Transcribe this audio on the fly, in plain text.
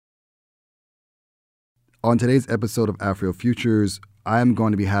On today's episode of Afro Futures, I am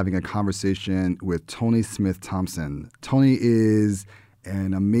going to be having a conversation with Toni Smith Thompson. Toni is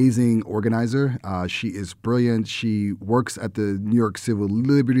an amazing organizer. She is brilliant. She works at the New York Civil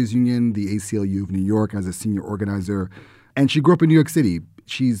Liberties Union, the ACLU of New York, as a senior organizer. And she grew up in New York City.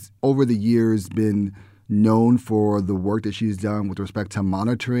 She's, over the years, been known for the work that she's done with respect to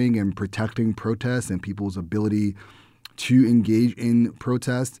monitoring and protecting protests and people's ability to engage in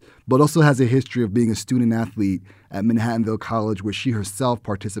protests, but also has a history of being a student athlete at Manhattanville College, where she herself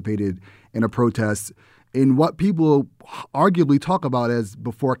participated in a protest in what people arguably talk about as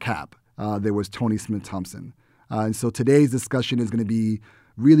before CAP. There was Toni Smith Thompson. And so today's discussion is going to be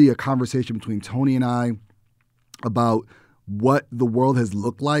really a conversation between Toni and I about what the world has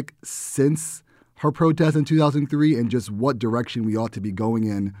looked like since her protest in 2003 and just what direction we ought to be going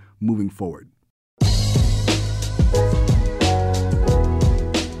in moving forward.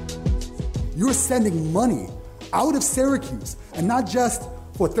 You're sending money out of Syracuse, and not just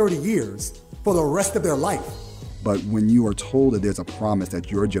for 30 years, for the rest of their life. But when you are told that there's a promise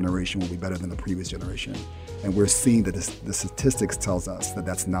that your generation will be better than the previous generation, and we're seeing that the statistics tells us that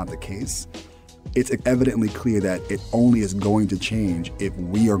that's not the case, it's evidently clear that it only is going to change if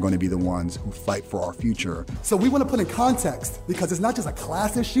we are going to be the ones who fight for our future. So we want to put in context, because it's not just a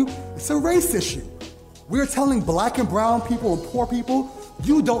class issue, it's a race issue. We're telling black and brown people and poor people,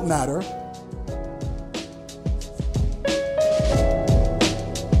 you don't matter.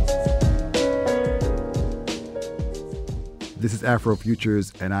 This is Afro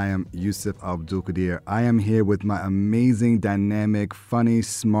Futures, and I am Yusuf Abdul-Qadir. I am here with my amazing, dynamic, funny,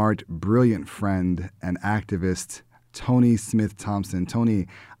 smart, brilliant friend and activist, Toni Smith Thompson. Toni,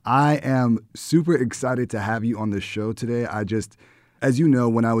 I am super excited to have you on the show today. As you know,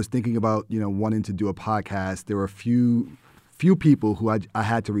 when I was thinking about, wanting to do a podcast, there were a few people who I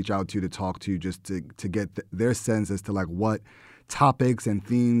had to reach out to talk to just to get their sense as to like what topics and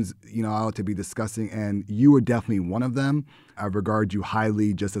themes, I ought to be discussing, and you were definitely one of them. I regard you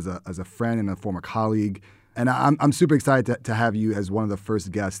highly just as a friend and a former colleague, and I'm super excited to have you as one of the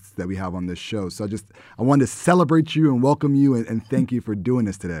first guests that we have on this show. So I wanted to celebrate you and welcome you and thank you for doing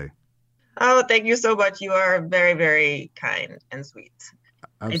this today. Oh, thank you so much. You are very, very kind and sweet.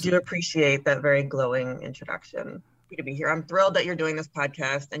 Absolutely. I do appreciate that very glowing introduction. Happy to be here. I'm thrilled that you're doing this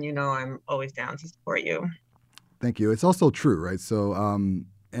podcast, and I'm always down to support you. Thank you. It's also true, right? So,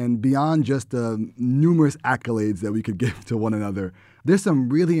 and beyond just the numerous accolades that we could give to one another, there's some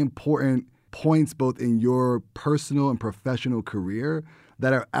really important points both in your personal and professional career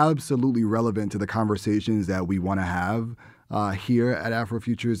that are absolutely relevant to the conversations that we want to have here at Afro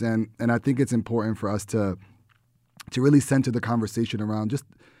Futures. And I think it's important for us to really center the conversation around it's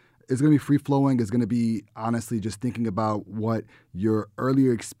going to be free-flowing. It's going to be, honestly, just thinking about what your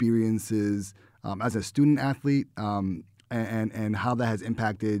earlier experiences as a student athlete, and how that has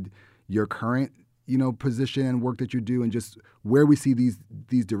impacted your current, position and work that you do, and just where we see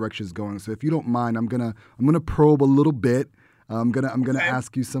these directions going. So if you don't mind, I'm gonna probe a little bit. I'm gonna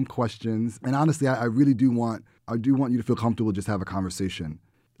ask you some questions, and honestly, I really do want you to feel comfortable just have a conversation.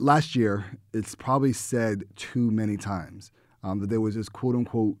 Last year, it's probably said too many times that there was this quote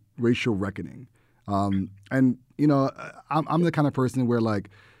unquote racial reckoning, and I'm the kind of person where like,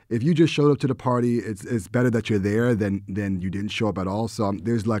 if you just showed up to the party, it's better that you're there than you didn't show up at all. So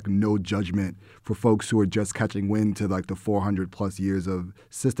there's like no judgment for folks who are just catching wind to like the 400 plus years of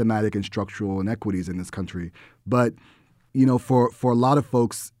systematic and structural inequities in this country. But, for a lot of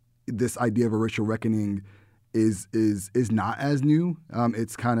folks, this idea of a racial reckoning is not as new.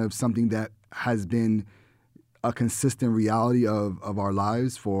 It's kind of something that has been a consistent reality of our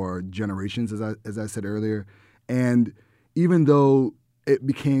lives for generations, as I said earlier. And even though it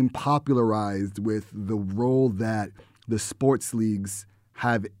became popularized with the role that the sports leagues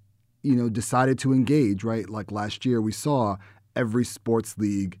have, decided to engage, right? Like last year, we saw every sports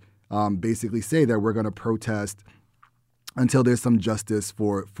league basically say that we're going to protest until there's some justice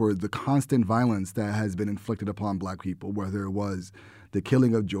for the constant violence that has been inflicted upon Black people, whether it was the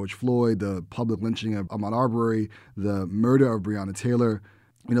killing of George Floyd, the public lynching of Ahmaud Arbery, the murder of Breonna Taylor.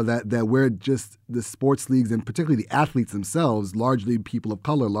 That we're just the sports leagues, and particularly the athletes themselves, largely people of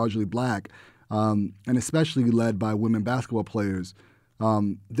color, largely Black, and especially led by women basketball players,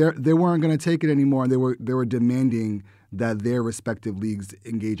 they weren't going to take it anymore, and they were demanding that their respective leagues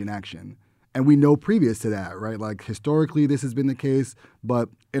engage in action. And we know previous to that, right? Like historically, this has been the case, but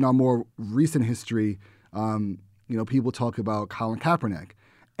in our more recent history, people talk about Colin Kaepernick,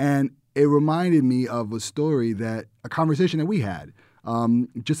 and it reminded me of a conversation that we had.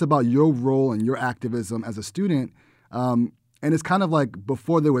 Just about your role and your activism as a student. And it's kind of like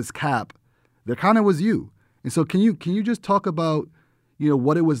before there was CAP, there kind of was you. And so can you just talk about,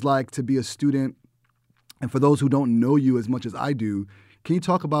 what it was like to be a student? And for those who don't know you as much as I do, can you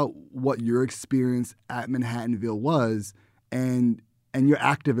talk about what your experience at Manhattanville was and your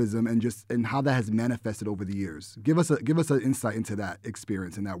activism and how that has manifested over the years? Give us an insight into that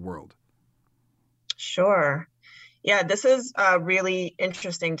experience in that world. Sure. Yeah, this is a really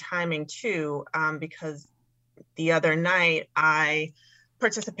interesting timing too, because the other night I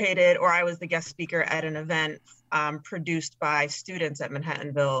participated, or I was the guest speaker at an event produced by students at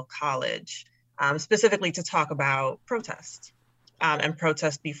Manhattanville College, specifically to talk about protest and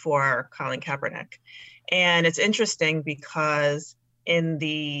protest before Colin Kaepernick. And it's interesting because in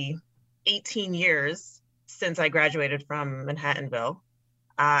the 18 years since I graduated from Manhattanville,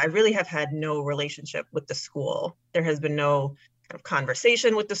 I really have had no relationship with the school. There has been no kind of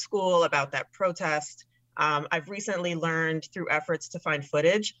conversation with the school about that protest. I've recently learned through efforts to find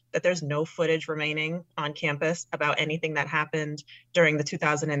footage that there's no footage remaining on campus about anything that happened during the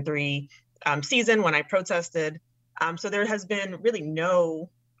 2003 season when I protested. So there has been really no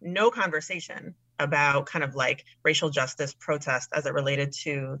conversation about kind of like racial justice protest as it related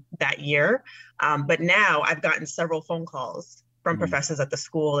to that year. But now I've gotten several phone calls from professors at the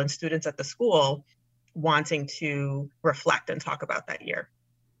school and students at the school wanting to reflect and talk about that year.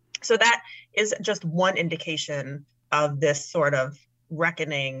 So that is just one indication of this sort of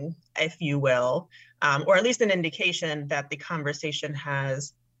reckoning, if you will, or at least an indication that the conversation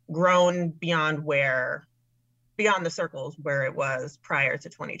has grown beyond the circles where it was prior to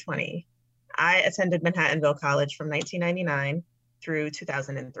 2020. I attended Manhattanville College from 1999 through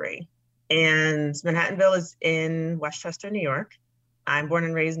 2003. And Manhattanville is in Westchester, New York. I'm born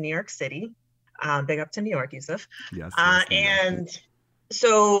and raised in New York City. Big up to New York, Yusuf. Yes. And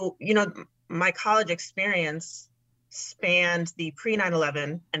so, my college experience spanned the pre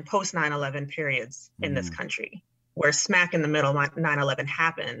 9/11 and post 9/11 periods in this country, where smack in the middle 9/11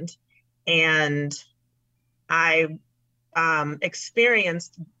 happened. And I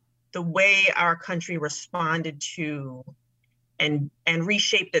experienced the way our country responded to and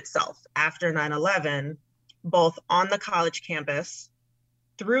reshaped itself after 9/11, both on the college campus,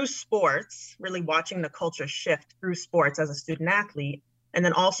 through sports, really watching the culture shift through sports as a student athlete, and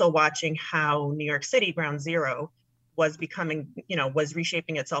then also watching how New York City, Ground Zero, was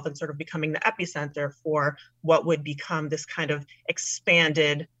reshaping itself and sort of becoming the epicenter for what would become this kind of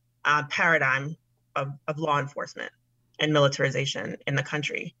expanded paradigm of law enforcement and militarization in the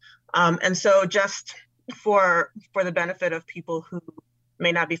country. And so just for the benefit of people who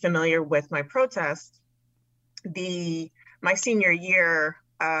may not be familiar with my protest, my senior year,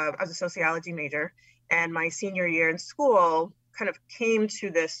 I was a sociology major, and my senior year in school kind of came to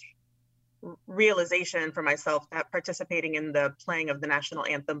this realization for myself that participating in the playing of the national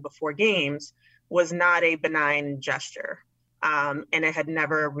anthem before games was not a benign gesture. And it had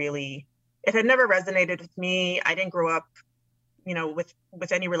never resonated with me. I didn't grow up,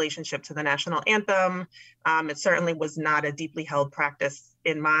 with any relationship to the national anthem. It certainly was not a deeply held practice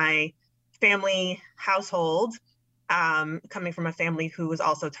in my family household, coming from a family who was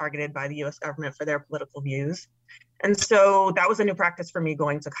also targeted by the US government for their political views. And so that was a new practice for me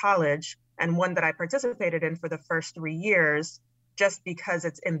going to college, and one that I participated in for the first 3 years, just because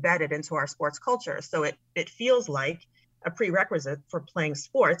it's embedded into our sports culture. So it feels like a prerequisite for playing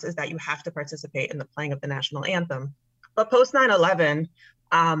sports is that you have to participate in the playing of the national anthem. But post 9/11,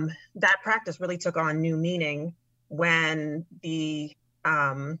 that practice really took on new meaning when the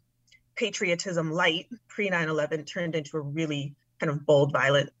patriotism light pre 9/11 turned into a really kind of bold,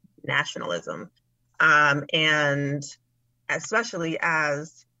 violent nationalism. And especially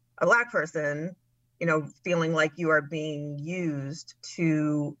as a Black person, feeling like you are being used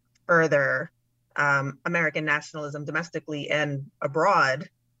to further American nationalism domestically and abroad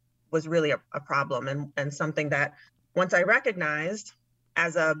was really a problem, and something that once I recognized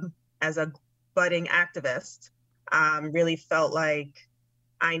as a budding activist, really felt like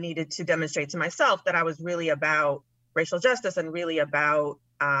I needed to demonstrate to myself that I was really about racial justice and really about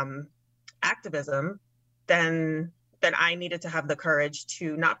activism, then I needed to have the courage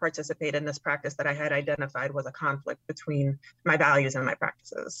to not participate in this practice that I had identified was a conflict between my values and my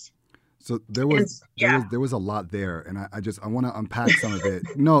practices. So there was a lot there, and I want to unpack some of it.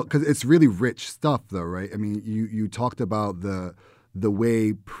 No, because it's really rich stuff, though, right? I mean, you talked about the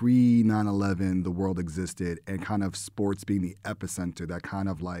way pre 9/11 the world existed, and kind of sports being the epicenter, that kind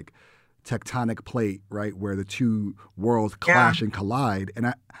of like tectonic plate, right, where the two worlds clash and collide.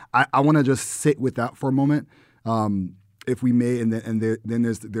 And I want to just sit with that for a moment, if we may, and then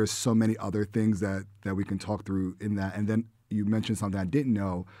there's so many other things that we can talk through in that. And then you mentioned something I didn't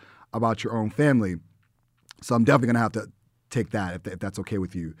know. about your own family. So I'm definitely going to have to take that if that's okay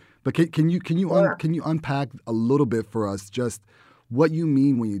with you. But can you unpack a little bit for us just what you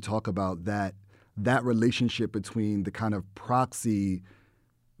mean when you talk about that relationship between the kind of proxy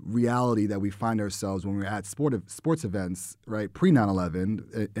reality that we find ourselves when we're at sports events, right, pre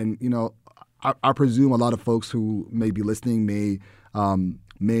 9/11, and you know, I presume a lot of folks who may be listening maybe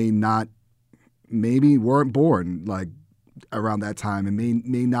weren't born like around that time and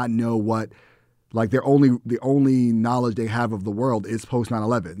may not know what, like the only knowledge they have of the world is post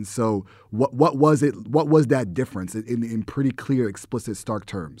 9/11. So what was it? What was that difference in pretty clear, explicit, stark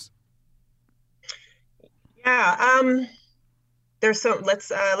terms? Yeah,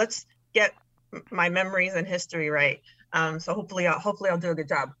 let's get my memories and history right. So hopefully I'll do a good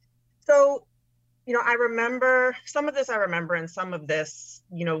job. So, you know, I remember some of this, and some of this,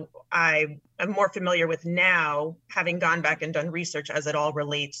 you know, I am more familiar with now, having gone back and done research as it all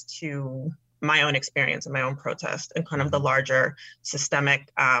relates to my own experience and my own protest and kind of the larger systemic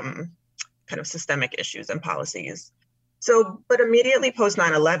issues and policies. So, but immediately post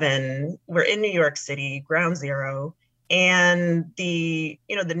 9/11, we're in New York City, ground zero, and the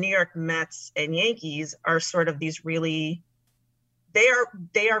New York Mets and Yankees are sort of these really, they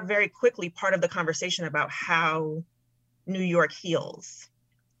are very quickly part of the conversation about how New York heals.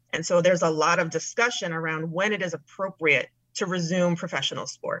 And so there's a lot of discussion around when it is appropriate to resume professional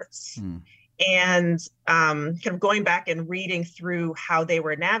sports. And kind of going back and reading through how they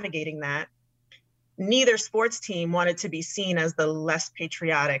were navigating that, neither sports team wanted to be seen as the less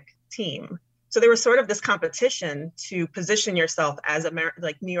patriotic team. So there was sort of this competition to position yourself as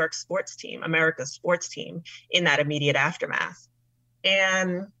like New York sports team, America's sports team, in that immediate aftermath.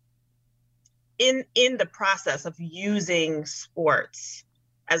 And in the process of using sports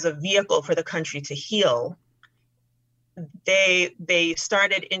as a vehicle for the country to heal, they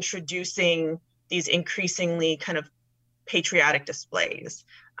started introducing these increasingly kind of patriotic displays.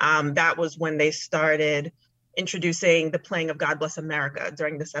 That was when they started introducing the playing of God Bless America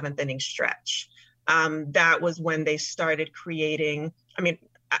during the seventh inning stretch. That was when they started creating, I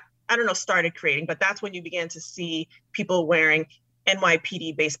don't know, but that's when you began to see people wearing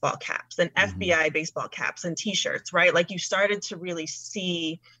NYPD baseball caps and FBI baseball caps and T-shirts, right? Like you started to really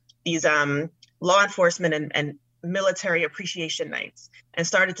see these law enforcement and military appreciation nights, and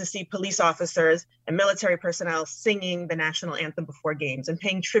started to see police officers and military personnel singing the national anthem before games and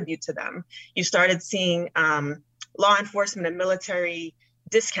paying tribute to them. You started seeing law enforcement and military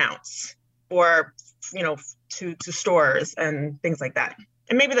discounts for, to stores and things like that.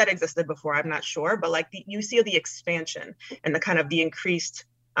 And maybe that existed before, I'm not sure, but like you see the expansion and the kind of the increased,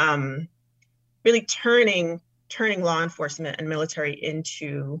 really turning law enforcement and military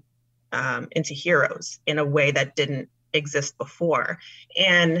into heroes in a way that didn't exist before.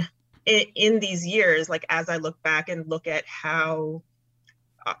 And in these years, like as I look back and look at how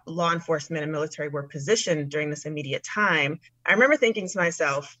law enforcement and military were positioned during this immediate time, I remember thinking to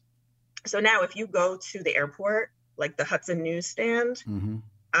myself, so now if you go to the airport, like the Hudson newsstand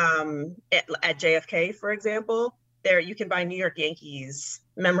at JFK, for example, there you can buy New York Yankees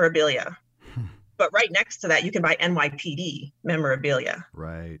memorabilia. But right next to that, you can buy NYPD memorabilia.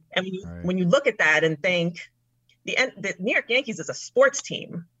 Right. And when you look at that and think, the New York Yankees is a sports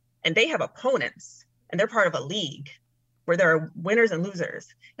team, and they have opponents, and they're part of a league where there are winners and losers.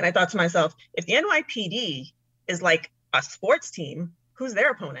 And I thought to myself, if the NYPD is like a sports team, who's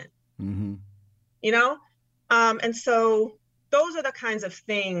their opponent? And so those are the kinds of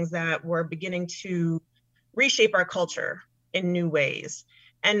things that were beginning to reshape our culture in new ways.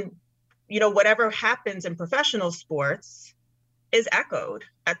 And whatever happens in professional sports is echoed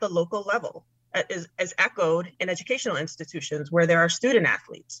at the local level, is echoed in educational institutions where there are student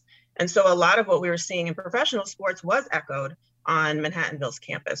athletes. And so a lot of what we were seeing in professional sports was echoed on Manhattanville's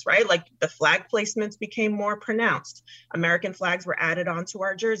campus, right? Like the flag placements became more pronounced. American flags were added onto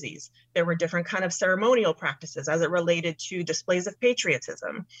our jerseys. There were different kind of ceremonial practices as it related to displays of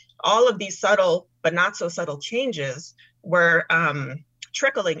patriotism. All of these subtle but not so subtle changes were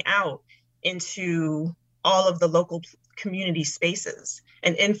trickling out into all of the local community spaces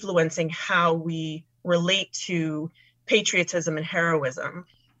and influencing how we relate to patriotism and heroism.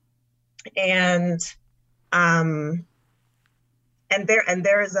 And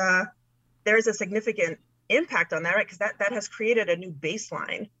there is a significant impact on that, right? Because that has created a new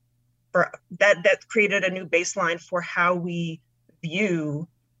baseline for how we view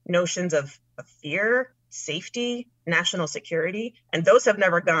notions of fear, safety, national security, and those have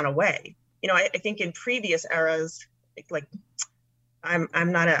never gone away. I think in previous eras, like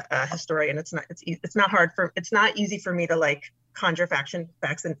I'm not a historian. It's not easy for me to like conjure facts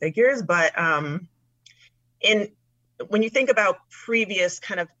and figures, but when you think about previous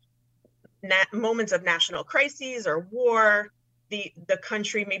kind of moments of national crises or war, the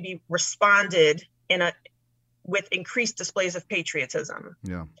country maybe responded with increased displays of patriotism.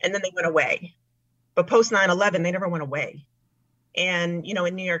 Yeah. And then they went away. But post 9/11, they never went away. And,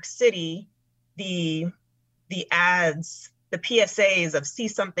 in New York City, the ads, the PSAs of see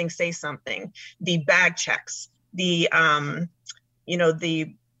something, say something, the bag checks, the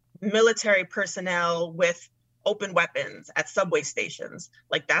military personnel with open weapons at subway stations,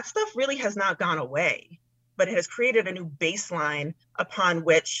 like that stuff really has not gone away, but it has created a new baseline upon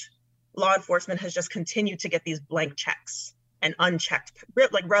which law enforcement has just continued to get these blank checks and unchecked,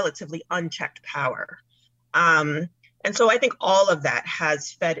 like relatively unchecked power. And so I think all of that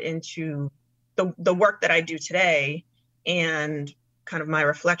has fed into the work that I do today and kind of my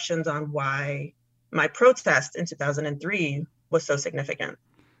reflections on why my protest in 2003 was so significant.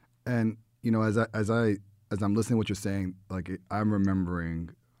 And, as I'm listening to what you're saying, like I'm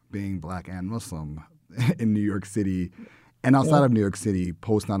remembering being Black and Muslim in New York City and outside of New York City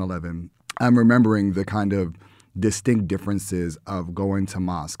post 9/11. I'm remembering the kind of distinct differences of going to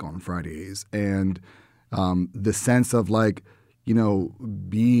mosque on Fridays and the sense of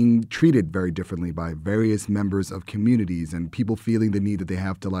being treated very differently by various members of communities and people feeling the need that they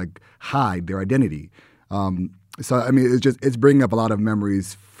have to hide their identity. So I mean, it's bringing up a lot of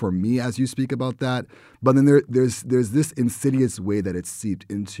memories for me as you speak about that. But then there's this insidious way that it's seeped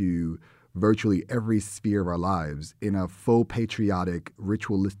into virtually every sphere of our lives in a faux patriotic,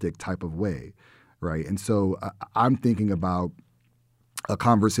 ritualistic type of way, right? And so I'm thinking about a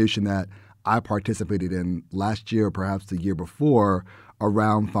conversation that I participated in last year, or perhaps the year before,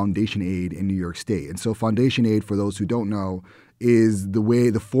 around foundation aid in New York State. And so foundation aid, for those who don't know, is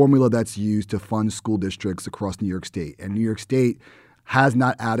the formula that's used to fund school districts across New York State. And New York State has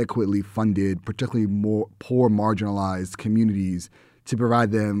not adequately funded particularly more poor, marginalized communities to provide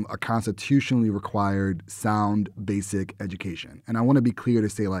them a constitutionally required sound, basic education. And I want to be clear to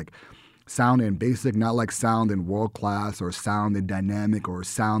say sound and basic, not like sound and world class or sound and dynamic or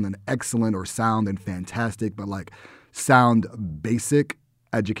sound and excellent or sound and fantastic, but sound basic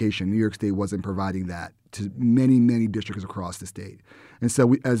education. New York State wasn't providing that to many, many districts across the state. And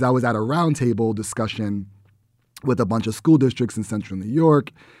so as I was at a roundtable discussion with a bunch of school districts in central New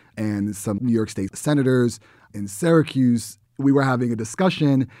York and some New York State senators in Syracuse, we were having a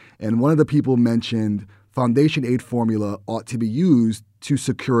discussion, and one of the people mentioned foundation aid formula ought to be used to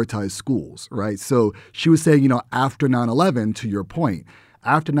securitize schools, right? So she was saying, after 9/11, to your point,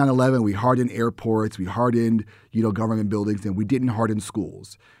 after 9/11, we hardened airports, we hardened, government buildings, and we didn't harden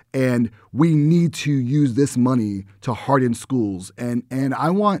schools. And we need to use this money to harden schools. And I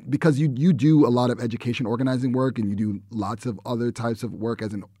want, because you do a lot of education organizing work and you do lots of other types of work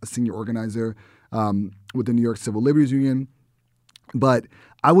as a senior organizer with the New York Civil Liberties Union. But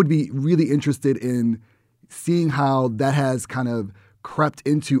I would be really interested in seeing how that has kind of crept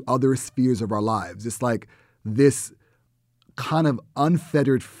into other spheres of our lives. It's like this kind of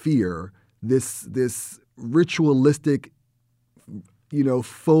unfettered fear, this ritualistic,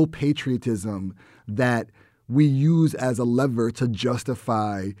 faux patriotism that we use as a lever to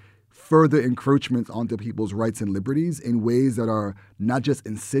justify further encroachments onto people's rights and liberties in ways that are not just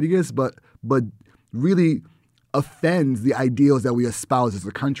insidious, but really offends the ideals that we espouse as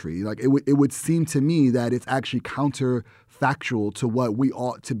a country. It would seem to me that it's actually counterfactual to what we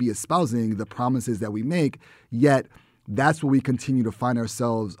ought to be espousing, the promises that we make, yet that's what we continue to find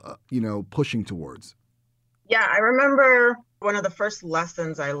ourselves, pushing towards. Yeah, I remember one of the first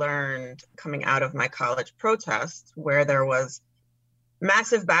lessons I learned coming out of my college protest, where there was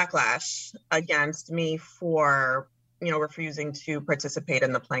massive backlash against me for, refusing to participate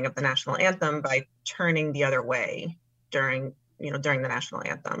in the playing of the national anthem by turning the other way during the national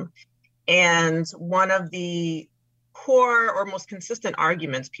anthem. And one of the core or most consistent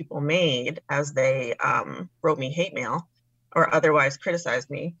arguments people made as they wrote me hate mail or otherwise criticized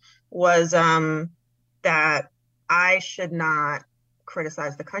me was that I should not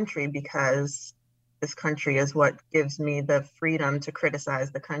criticize the country because this country is what gives me the freedom to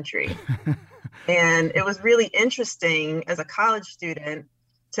criticize the country. And it was really interesting as a college student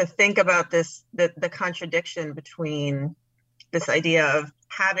to think about the contradiction between this idea of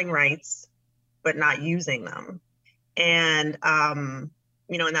having rights but not using them. And,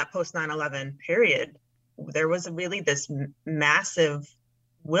 in that post 9/11 period, there was really this massive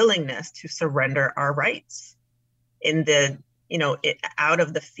willingness to surrender our rights in out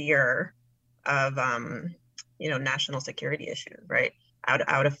of the fear of, national security issues, right?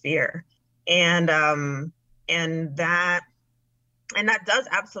 Out of fear. And that And that does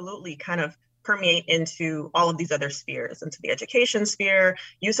absolutely kind of permeate into all of these other spheres, into the education sphere.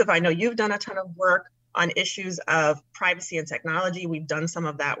 Yusuf, I know you've done a ton of work on issues of privacy and technology. We've done some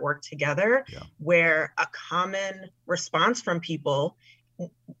of that work together, where a common response from people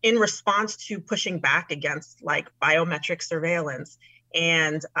in response to pushing back against like biometric surveillance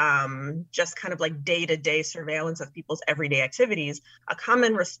and just kind of like day-to-day surveillance of people's everyday activities, a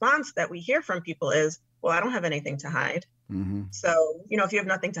common response that we hear from people is, well, I don't have anything to hide. Mm-hmm. So, if you have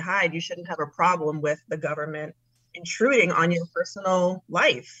nothing to hide, you shouldn't have a problem with the government intruding on your personal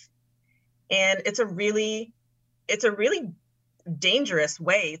life. And it's a really dangerous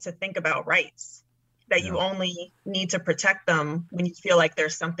way to think about rights, that you only need to protect them when you feel like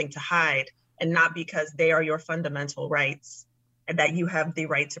there's something to hide, and not because they are your fundamental rights and that you have the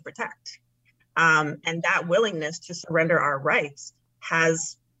right to protect. And that willingness to surrender our rights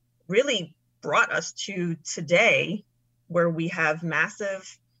has really brought us to today, where we have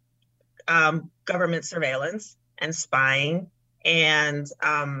massive government surveillance and spying and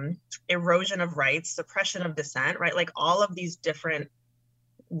erosion of rights, suppression of dissent, right? Like all of these different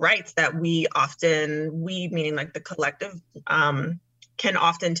rights that we meaning like the collective, can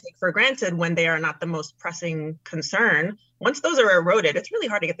often take for granted when they are not the most pressing concern. Once those are eroded, it's really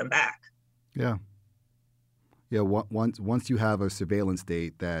hard to get them back. Yeah. Yeah. Once you have a surveillance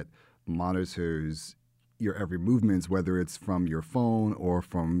state that monitors your every movements, whether it's from your phone or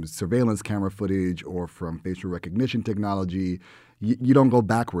from surveillance camera footage or from facial recognition technology, you don't go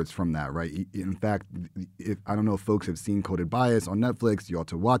backwards from that, right? In fact, I don't know if folks have seen Coded Bias on Netflix, you ought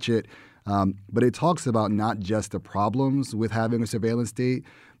to watch it. But it talks about not just the problems with having a surveillance state,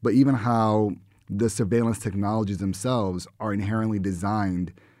 but even how the surveillance technologies themselves are inherently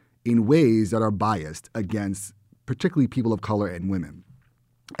designed in ways that are biased against particularly people of color and women.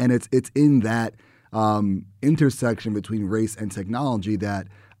 And it's in that intersection between race and technology that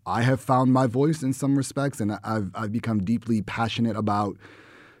I have found my voice in some respects, and I've become deeply passionate about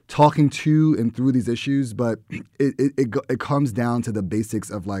talking to and through these issues. But it comes down to the basics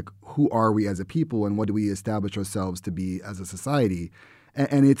of like, who are we as a people and what do we establish ourselves to be as a society?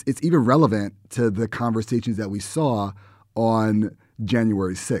 And it's even relevant to the conversations that we saw on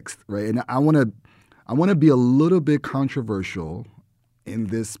January 6th, right? And I want to be a little bit controversial in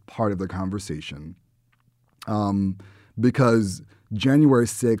this part of the conversation, because January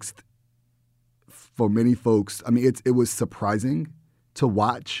 6th, for many folks, I mean, it was surprising to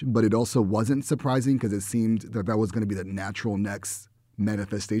watch, but it also wasn't surprising because it seemed that was going to be the natural next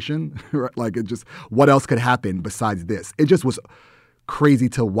manifestation, right? Like what else could happen besides this? It just was crazy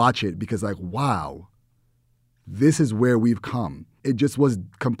to watch it because like, wow, this is where we've come. It just was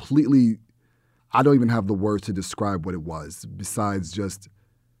completely, I don't even have the words to describe what it was besides just,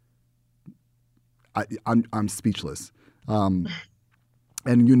 I'm speechless.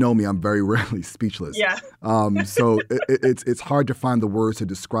 And you know me, I'm very rarely speechless. Yeah. So it's hard to find the words to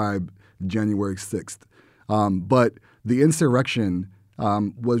describe January 6th. But the insurrection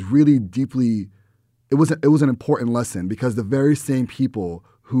was really deeply, it was an important lesson because the very same people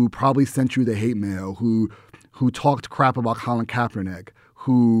who probably sent you the hate mail, who talked crap about Colin Kaepernick,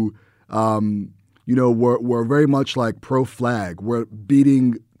 who were very much like pro-flag, were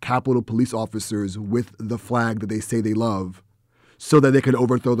beating Capitol police officers with the flag that they say they love so that they could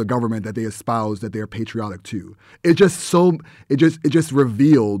overthrow the government that they espouse that they're patriotic to. It just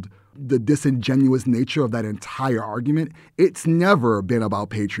revealed the disingenuous nature of that entire argument. It's never been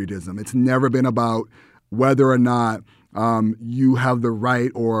about patriotism. It's never been about whether or not you have the right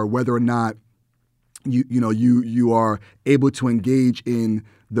or whether or not you are able to engage in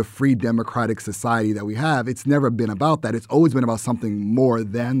the free democratic society that we have. It's never been about that. It's always been about something more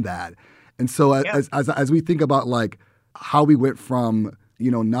than that. And so as we think about like how we went from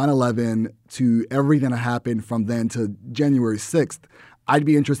 9/11 to everything that happened from then to January 6th, I'd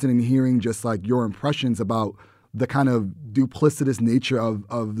be interested in hearing just like your impressions about the kind of duplicitous nature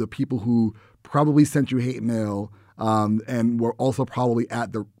of the people who probably sent you hate mail and were also probably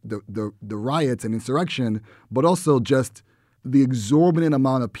at the riots and insurrection, but also just the exorbitant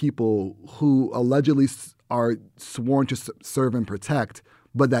amount of people who allegedly are sworn to serve and protect,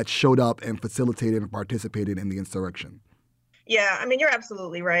 but that showed up and facilitated and participated in the insurrection. Yeah, I mean, you're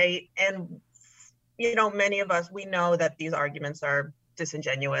absolutely right. And, many of us, we know that these arguments are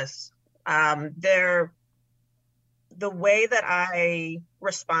disingenuous. The way that I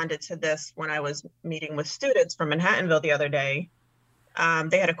responded to this when I was meeting with students from Manhattanville the other day,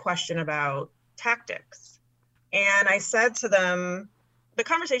 they had a question about tactics. And I said to them, the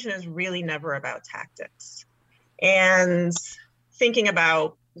conversation is really never about tactics. And thinking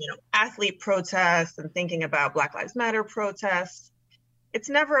about, athlete protests and thinking about Black Lives Matter protests, It's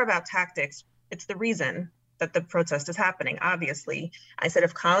never about tactics. It's the reason that the protest is happening, obviously. I said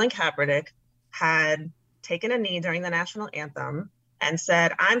if Colin Kaepernick had taken a knee during the national anthem and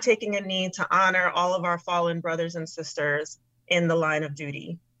said, I'm taking a knee to honor all of our fallen brothers and sisters in the line of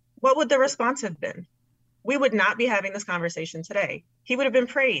duty, what would the response have been? We would not be having this conversation today. He would have been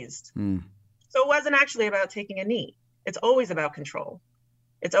praised. So it wasn't actually about taking a knee. It's always about control.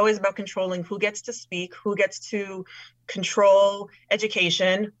 It's always about controlling who gets to speak, who gets to control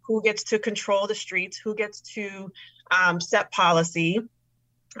education, who gets to control the streets, who gets to set policy.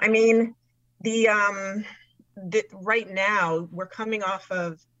 I mean, right now, we're coming off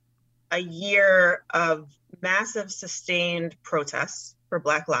of a year of massive sustained protests for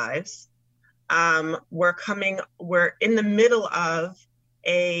Black lives. We're in the middle of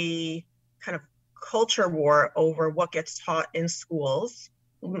a kind of culture war over what gets taught in schools,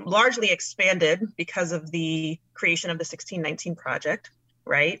 largely expanded because of the creation of the 1619 Project,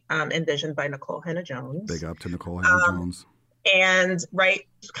 right? Envisioned by Nikole Hannah-Jones. Big up to Nikole Hannah-Jones. And right,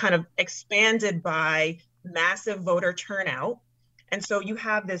 kind of expanded by massive voter turnout. And so you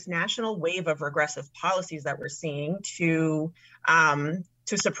have this national wave of regressive policies that we're seeing to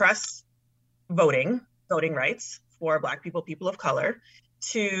suppress voting rights for Black people, people of color,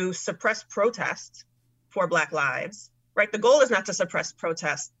 to suppress protest for Black lives, right? The goal is not to suppress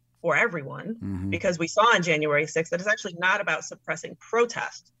protest for everyone, because we saw on January 6th that it's actually not about suppressing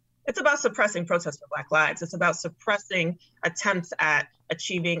protest. It's about suppressing protest for Black lives. It's about suppressing attempts at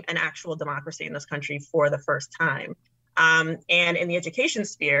achieving an actual democracy in this country for the first time. And in the education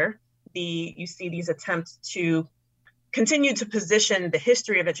sphere, you see these attempts to continue to position the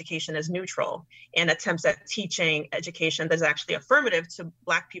history of education as neutral, and attempts at teaching education that's actually affirmative to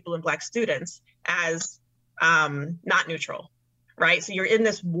Black people and Black students as not neutral, right? So you're in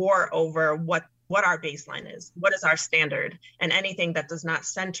this war over what our baseline is, what is our standard, and anything that does not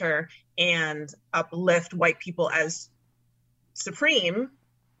center and uplift white people as supreme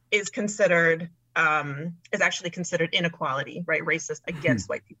is actually considered inequality, right? Racist against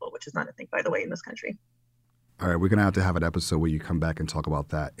white people, which is not a thing, by the way, in this country. All right, we're gonna have to have an episode where you come back and talk about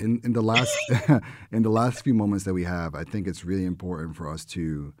that. In the last in the last few moments that we have, I think it's really important for us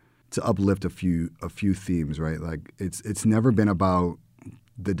to uplift a few themes, right? Like it's never been about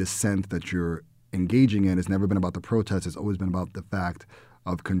the dissent that you're engaging in. It's never been about the protest. It's always been about the fact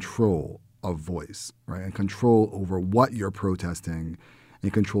of control of voice, right? And control over what you're protesting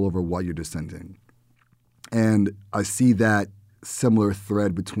and control over what you're dissenting. And I see that similar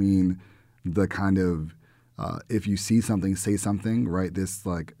thread between the kind of if you see something, say something, right? This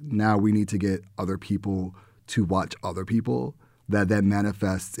like, now we need to get other people to watch other people, that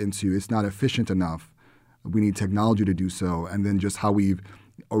manifests into it's not efficient enough. We need technology to do so. And then just how we've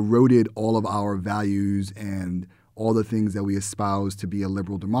eroded all of our values and all the things that we espouse to be a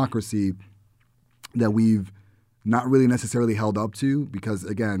liberal democracy that we've not really necessarily held up to, because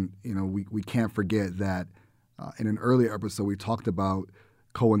again, we can't forget that in an earlier episode we talked about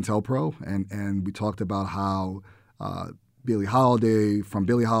COINTELPRO and we talked about how Billie Holiday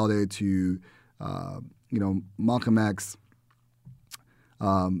to Malcolm X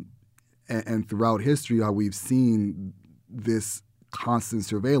and throughout history how we've seen this constant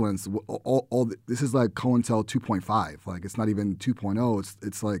surveillance. This is like COINTEL 2.5. Like it's not even 2.0.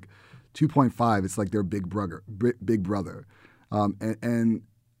 It's like 2.5. It's like their big brother. And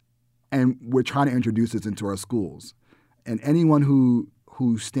we're trying to introduce this into our schools. And anyone who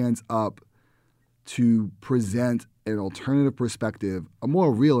stands up to present an alternative perspective, a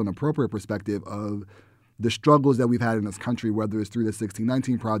more real and appropriate perspective of the struggles that we've had in this country, whether it's through the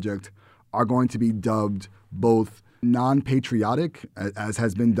 1619 Project, are going to be dubbed both non-patriotic, as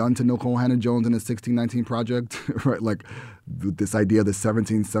has been done to Nikole Hannah-Jones in the 1619 Project, right? Like this idea of the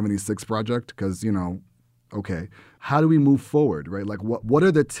 1776 Project, because, okay, how do we move forward, right? Like what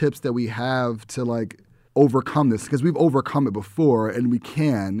are the tips that we have to like overcome this? Because we've overcome it before and we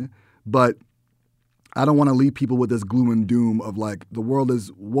can, but I don't want to leave people with this gloom and doom of like the world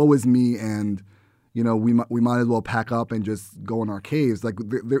is woe is me and we might as well pack up and just go in our caves. Like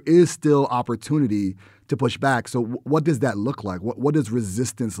there is still opportunity to push back. So what does that look like? What does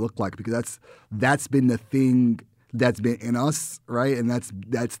resistance look like? Because that's been the thing that's been in us, right? And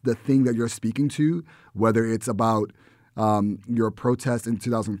that's the thing that you're speaking to, whether it's about your protest in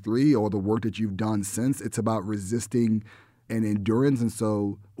 2003 or the work that you've done since. It's about resisting and endurance. And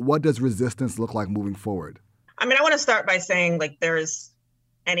so what does resistance look like moving forward? I mean, I want to start by saying like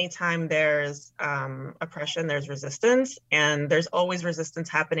anytime there's oppression, there's resistance, and there's always resistance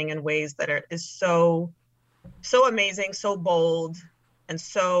happening in ways that is so amazing, so bold, and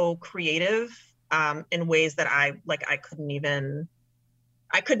so creative in ways that I couldn't even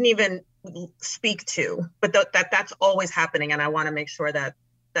I couldn't even speak to, but that's always happening. And I want to make sure that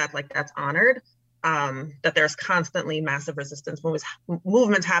that's honored, that there's constantly massive resistance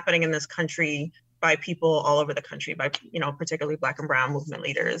movements happening in this country by people all over the country, by, particularly Black and Brown movement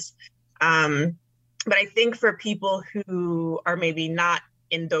leaders. But I think for people who are maybe not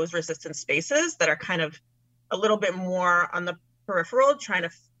in those resistance spaces, that are kind of a little bit more on the peripheral, trying to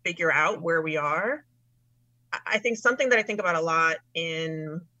figure out where we are, I think something that I think about a lot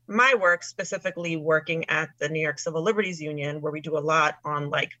in my work, specifically working at the New York Civil Liberties Union, where we do a lot on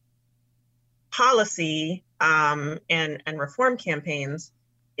like policy and reform campaigns,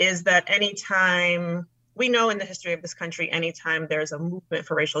 is that anytime we know in the history of this country, anytime there's a movement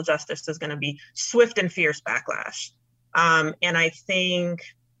for racial justice, there's going to be swift and fierce backlash. And I think,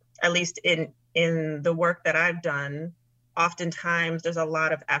 at least in the work that I've done, oftentimes there's a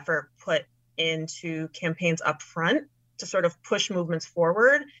lot of effort put into campaigns up front to sort of push movements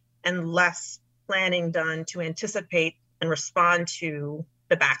forward, and less planning done to anticipate and respond to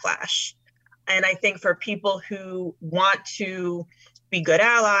the backlash. And I think for people who want to be good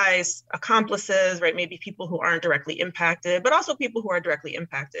allies, accomplices, right, maybe people who aren't directly impacted, but also people who are directly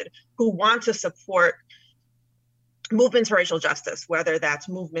impacted, who want to support movements for racial justice, whether that's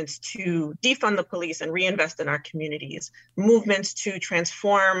movements to defund the police and reinvest in our communities, movements to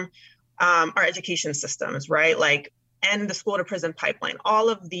transform our education systems, right? Like end the school to prison pipeline, all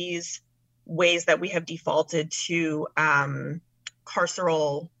of these ways that we have defaulted to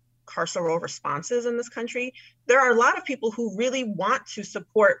carceral responses in this country. There are a lot of people who really want to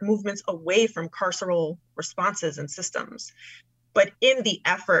support movements away from carceral responses and systems. But in the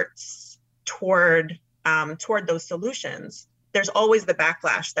efforts toward those solutions, there's always the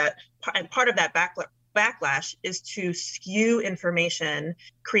backlash and part of that backlash is to skew information,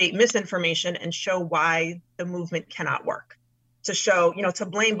 create misinformation, and show why the movement cannot work. To show, to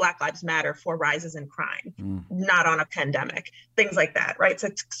blame Black Lives Matter for rises in crime, not on a pandemic, things like that, right?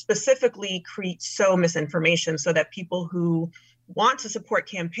 To specifically sow misinformation so that people who want to support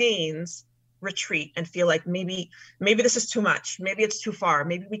campaigns retreat and feel like maybe this is too much, maybe it's too far,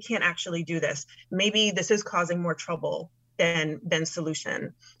 maybe we can't actually do this, maybe this is causing more trouble than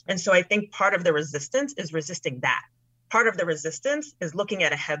solution. And so I think part of the resistance is resisting that. Part of the resistance is looking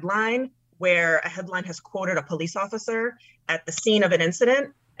at a headline where a headline has quoted a police officer at the scene of an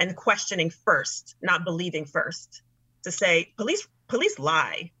incident and questioning first, not believing first, to say police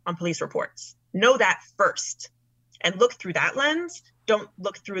lie on police reports. Know that first and look through that lens. Don't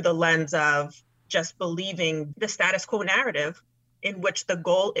look through the lens of just believing the status quo narrative, in which the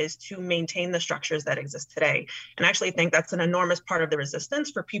goal is to maintain the structures that exist today. And I actually think that's an enormous part of the resistance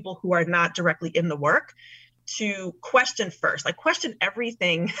for people who are not directly in the work, to question first, like question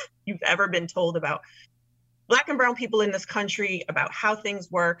everything you've ever been told about Black and Brown people in this country, about how things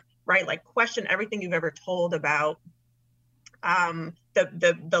work, right? Like question everything you've ever told about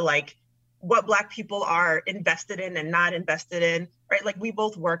the like what Black people are invested in and not invested in, right? Like we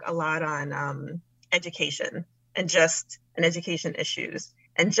both work a lot on education and education issues,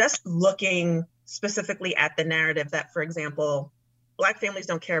 and just looking specifically at the narrative that, for example, Black families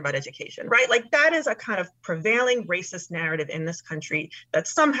don't care about education, right? Like that is a kind of prevailing racist narrative in this country, that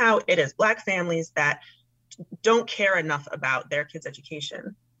somehow it is Black families that don't care enough about their kids'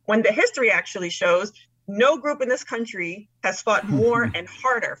 education. When the history actually shows no group in this country has fought more and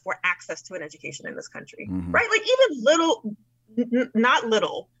harder for access to an education in this country, right? Like even not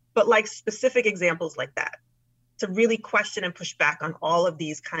little, but like specific examples like that, to really question and push back on all of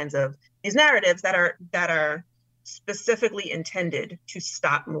these kinds of these narratives that are specifically intended to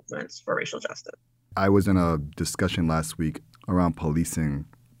stop movements for racial justice. I was in a discussion last week around policing.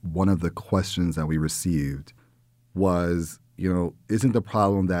 One of the questions that we received was, isn't the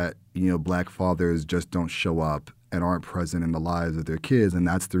problem that, Black fathers just don't show up and aren't present in the lives of their kids, and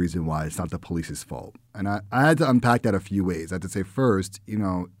that's the reason why it's not the police's fault? And I had to unpack that a few ways. I had to say, first,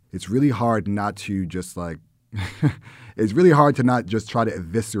 it's really hard not to just it's really hard to not just try to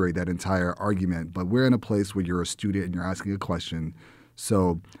eviscerate that entire argument, but we're in a place where you're a student and you're asking a question.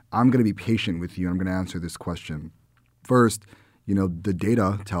 So I'm going to be patient with you. I'm going to answer this question. First, the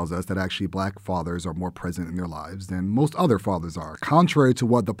data tells us that actually Black fathers are more present in their lives than most other fathers are, contrary to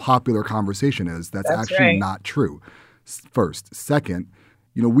what the popular conversation is. That's actually right. Not true. First. Second,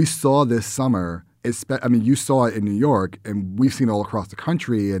 we saw this summer, you saw it in New York, and we've seen all across the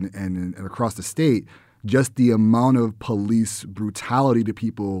country and across the state, just the amount of police brutality to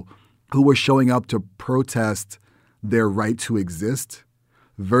people who were showing up to protest their right to exist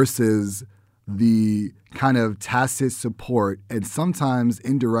versus the kind of tacit support and sometimes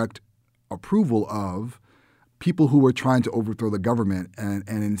indirect approval of people who were trying to overthrow the government and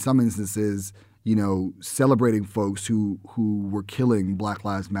in some instances, celebrating folks who were killing Black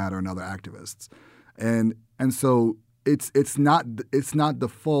Lives Matter and other activists. And so it's not the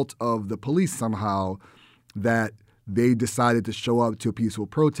fault of the police somehow that they decided to show up to a peaceful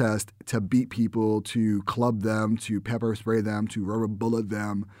protest to beat people, to club them, to pepper spray them, to rubber bullet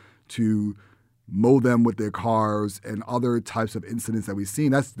them, to mow them with their cars and other types of incidents that we've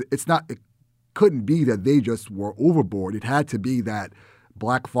seen. It couldn't be that they just were overboard. It had to be that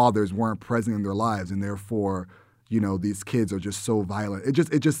Black fathers weren't present in their lives, and therefore, these kids are just so violent.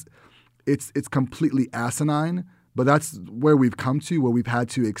 It's completely asinine. But that's where we've come to, where we've had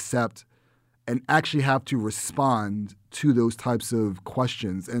to accept and actually have to respond to those types of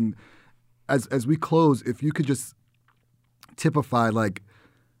questions. And as we close, if you could just typify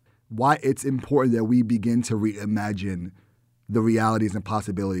why it's important that we begin to reimagine the realities and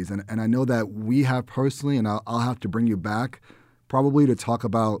possibilities. And I know that we have personally, and I'll have to bring you back probably to talk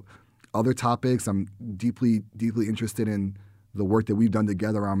about other topics. I'm deeply, deeply interested in the work that we've done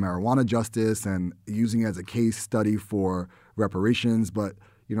together around marijuana justice and using it as a case study for reparations. But,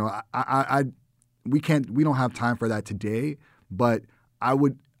 we don't have time for that today, but I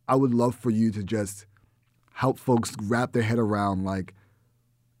would love for you to just help folks wrap their head around,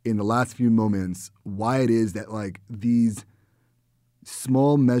 in the last few moments, why it is that these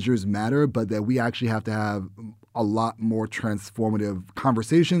small measures matter, but that we actually have to have a lot more transformative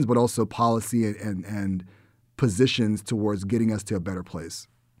conversations, but also policy and positions towards getting us to a better place.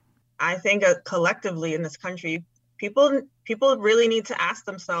 I think collectively in this country, people really need to ask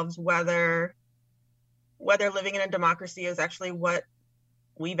themselves whether living in a democracy is actually what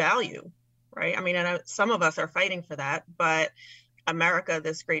we value, right? I mean, and some of us are fighting for that, but America,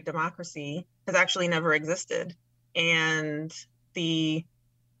 this great democracy, has actually never existed. And the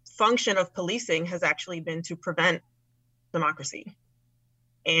function of policing has actually been to prevent democracy.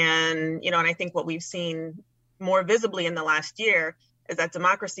 And, and I think what we've seen more visibly in the last year is that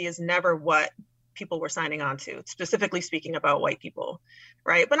democracy is never what people were signing on to, specifically speaking about white people,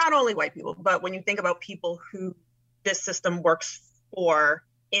 right? But not only white people, but when you think about people who this system works for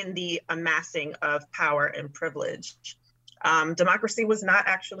in the amassing of power and privilege, democracy was not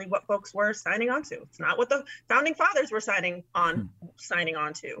actually what folks were signing on to. It's not what the founding fathers were signing on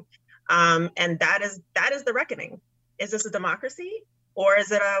to. And that is the reckoning. Is this a democracy or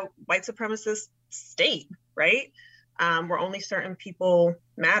is it a white supremacist state, right? Where only certain people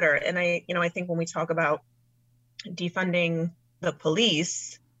matter. And I think when we talk about defunding the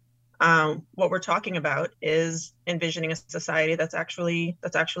police, what we're talking about is envisioning a society that's actually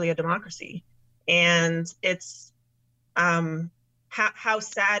a democracy. And it's how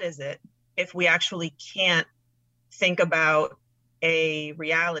sad is it if we actually can't think about a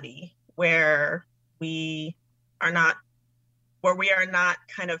reality where we are not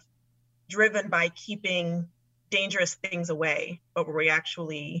kind of driven by keeping dangerous things away, but where we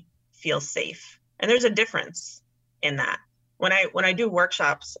actually feel safe. And there's a difference in that. When I do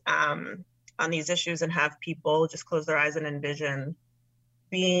workshops on these issues and have people just close their eyes and envision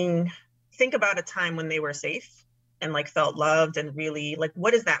think about a time when they were safe and felt loved and really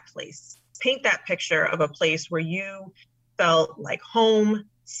what is that place? Paint that picture of a place where you felt like home,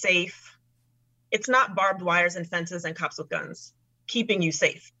 safe. It's not barbed wires and fences and cops with guns keeping you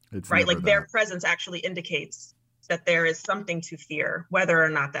safe, right? Their presence actually indicates that there is something to fear, whether or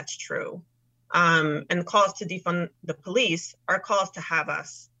not that's true. And the calls to defund the police are calls to have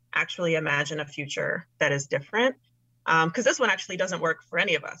us actually imagine a future that is different. Because this one actually doesn't work for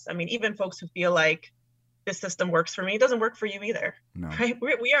any of us. I mean, even folks who feel like this system works for me, it doesn't work for you either. No. Right?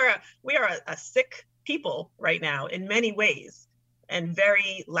 We are a sick people right now in many ways, and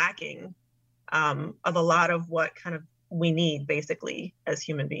very lacking of a lot of what kind of we need basically as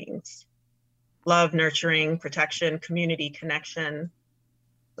human beings. Love, nurturing, protection, community, connection.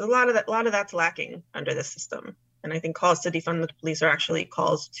 A lot of that's lacking under this system. And I think calls to defund the police are actually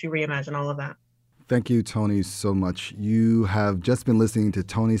calls to reimagine all of that. Thank you, Toni, so much. You have just been listening to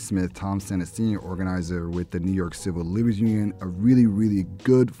Toni Smith Thompson, a senior organizer with the New York Civil Liberties Union, a really, really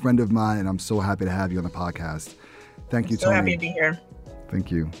good friend of mine, and I'm so happy to have you on the podcast. Thank you, Toni. So happy to be here.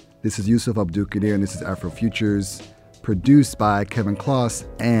 Thank you. This is Yusuf Abdul-Qadir, and this is Afro Futures, produced by Kevin Kloss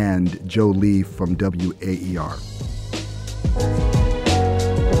and Joe Lee from WAER.